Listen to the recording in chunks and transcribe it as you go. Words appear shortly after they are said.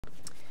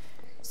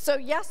So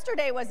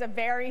yesterday was a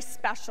very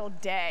special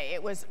day.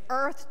 It was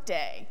Earth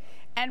Day.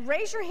 And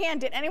raise your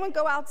hand, did anyone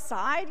go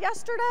outside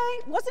yesterday?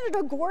 Wasn't it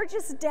a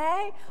gorgeous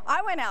day?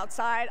 I went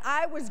outside.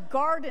 I was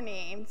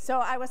gardening, so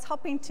I was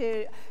helping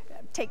to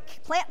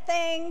plant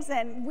things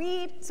and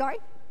weed. Sorry?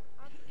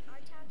 Our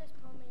town does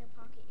Poem in Your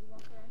Pocket. You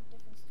walk around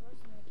different stores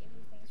and they give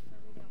you things for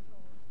reading a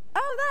poem.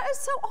 Oh, that is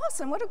so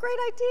awesome. What a great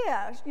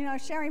idea,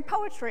 sharing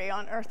poetry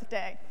on Earth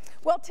Day.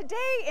 Well, today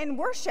in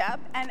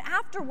worship and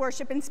after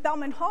worship in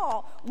Spelman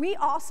Hall, we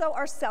also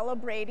are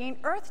celebrating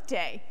Earth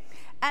Day.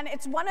 And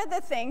it's one of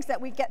the things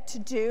that we get to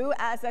do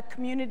as a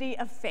community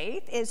of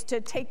faith is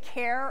to take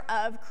care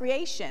of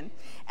creation.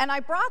 And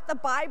I brought the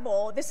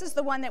Bible. This is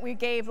the one that we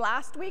gave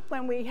last week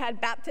when we had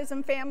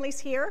baptism families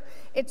here.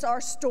 It's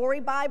our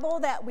story Bible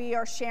that we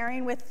are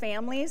sharing with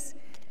families.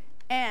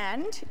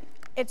 And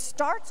it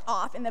starts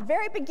off in the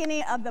very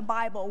beginning of the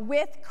Bible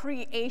with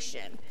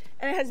creation.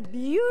 And it has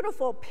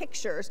beautiful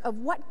pictures of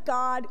what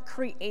God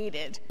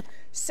created.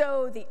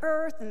 So the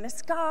earth and the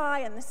sky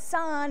and the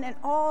sun and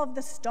all of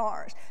the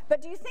stars.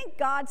 But do you think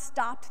God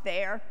stopped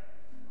there?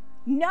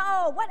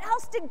 No. What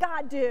else did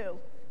God do?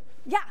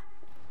 Yeah.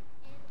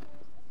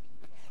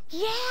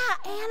 Yeah,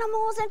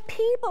 animals and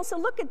people. So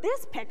look at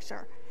this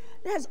picture.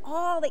 It has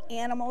all the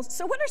animals.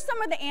 So what are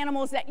some of the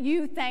animals that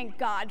you thank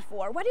God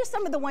for? What are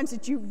some of the ones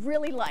that you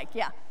really like?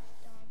 Yeah.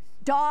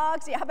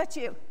 Dogs. Yeah, how about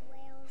you?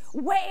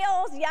 Whales.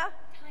 Whales, yeah.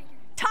 Tigers.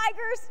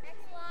 Tigers.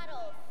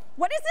 Axolotls.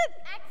 What is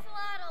it?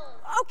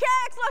 Axolotls. Okay,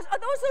 axolotls. Are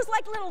those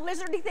like little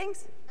lizardy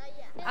things?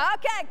 Yeah.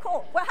 Okay,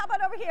 cool. Well, how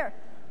about over here?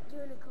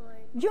 Unicorn.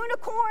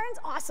 Unicorns,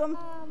 awesome.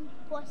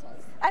 Horses.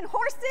 And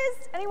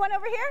horses? Anyone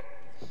over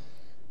here?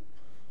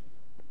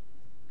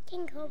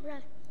 King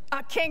Cobra.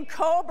 King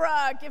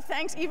Cobra. Give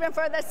thanks even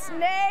for the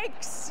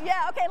snakes.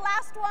 Yeah, okay,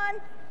 last one.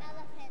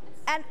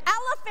 Elephants. And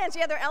elephants.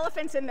 Yeah, there are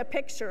elephants in the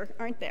picture,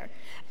 aren't there?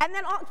 And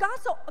then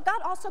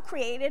God also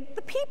created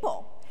the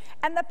people.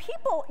 And the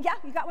people, yeah,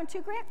 you got one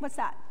too, Grant? What's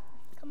that?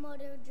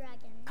 Komodo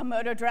dragon.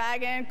 Komodo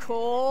dragon,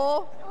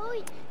 cool.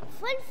 Oh,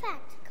 fun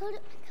fact,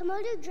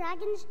 Komodo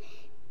dragons,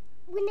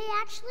 when they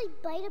actually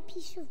bite a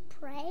piece of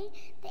prey,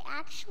 they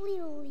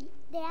actually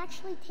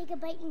take a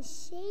bite and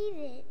save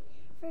it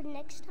for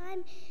next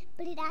time,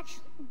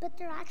 but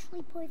they're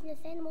actually poisonous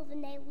animals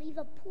and they leave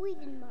a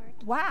poison mark.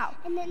 Wow.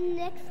 And then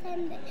next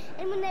time,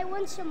 and when they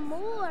want some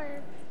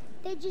more,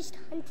 they just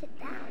hunt it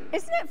down.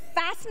 Isn't it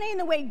fascinating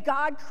the way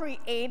God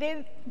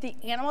created the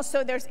animals?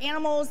 So there's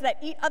animals that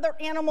eat other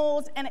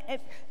animals, and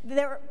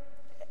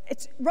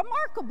it's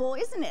remarkable,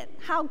 isn't it,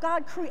 how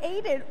God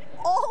created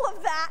all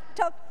of that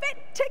to fit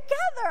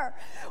together.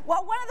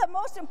 Well, one of the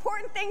most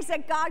important things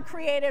that God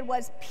created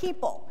was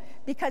people,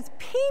 because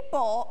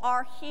people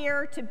are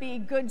here to be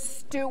good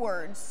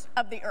stewards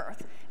of the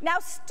earth. Now,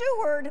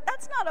 steward,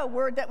 that's not a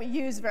word that we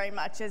use very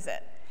much, is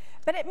it?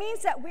 But it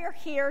means that we're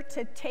here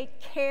to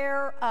take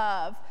care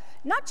of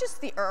not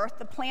just the earth,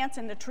 the plants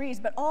and the trees,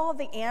 but all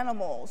the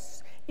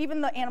animals,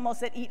 even the animals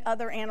that eat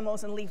other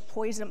animals and leave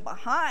poison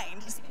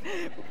behind.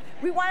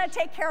 We want to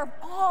take care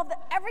of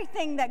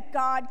everything that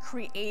God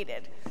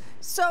created.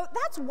 So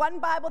that's one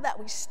Bible that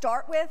we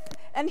start with.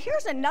 And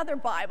here's another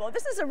Bible.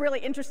 This is a really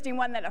interesting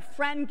one that a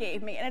friend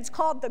gave me, and it's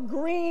called the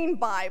Green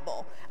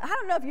Bible. I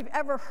don't know if you've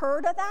ever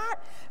heard of that,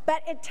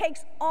 but it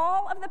takes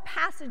all of the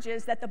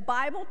passages that the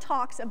Bible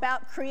talks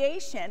about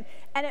creation,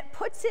 and it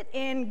puts it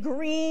in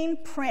green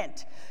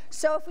print.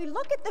 So if we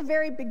look at the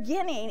very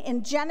beginning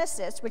in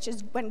Genesis, which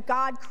is when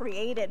God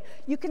created,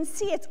 you can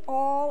see it's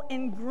all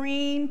in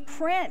green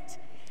print.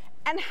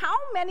 And how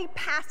many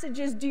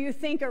passages do you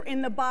think are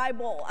in the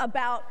Bible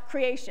about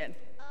creation?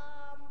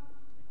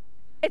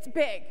 It's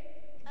big.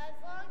 As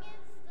long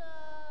as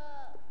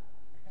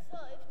so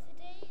if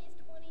today is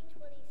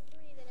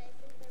 2023, then I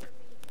think there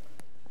would be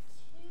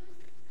two.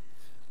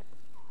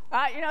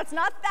 It's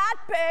not that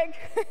big.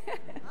 0,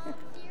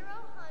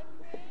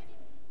 100,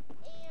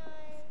 and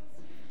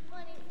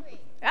 23.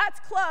 That's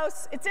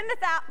close. It's in the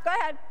go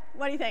ahead.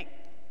 What do you think?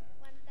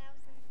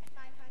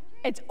 1,500.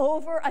 It's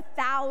over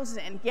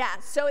 1,000,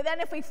 yes. So then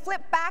if we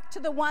flip back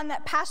to the one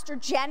that Pastor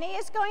Jenny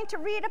is going to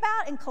read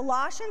about in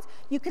Colossians,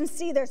 you can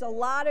see there's a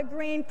lot of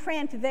green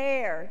print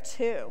there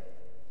too.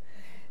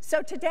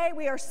 So today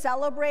we are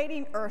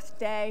celebrating Earth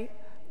Day,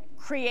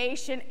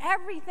 creation,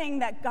 everything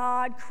that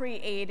God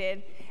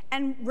created,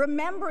 and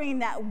remembering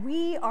that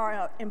we are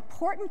an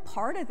important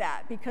part of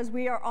that because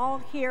we are all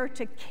here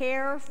to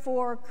care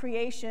for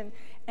creation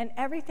and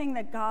everything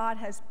that God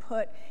has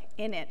put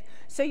in it.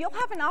 So you'll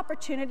have an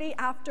opportunity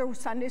after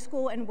Sunday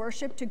school and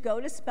worship to go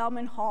to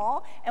Spelman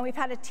Hall, and we've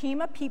had a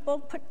team of people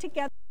put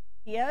together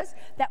ideas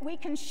that we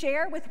can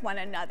share with one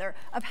another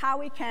of how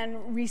we can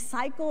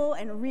recycle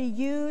and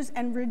reuse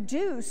and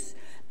reduce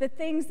the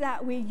things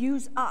that we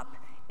use up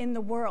in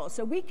the world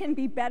so we can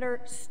be better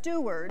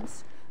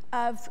stewards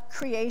of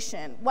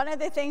creation. One of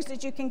the things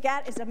that you can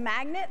get is a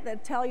magnet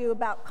that tell you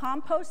about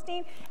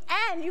composting,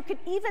 and you can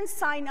even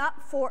sign up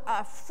for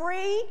a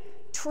free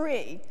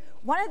tree.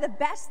 One of the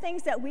best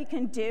things that we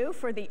can do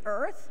for the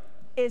earth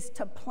is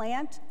to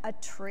plant a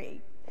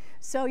tree.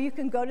 So you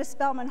can go to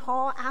Spelman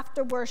Hall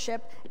after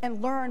worship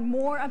and learn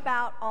more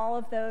about all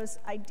of those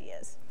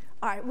ideas.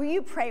 All right, will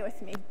you pray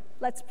with me?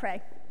 Let's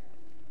pray.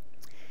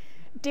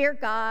 Dear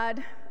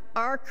God,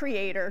 our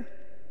Creator,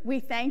 we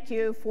thank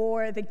you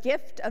for the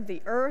gift of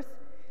the earth.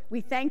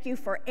 We thank you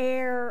for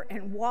air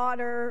and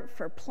water,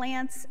 for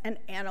plants and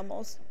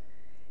animals.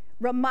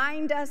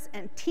 Remind us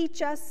and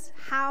teach us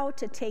how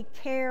to take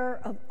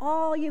care of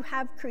all you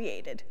have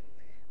created.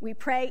 We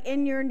pray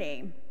in your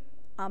name.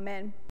 Amen.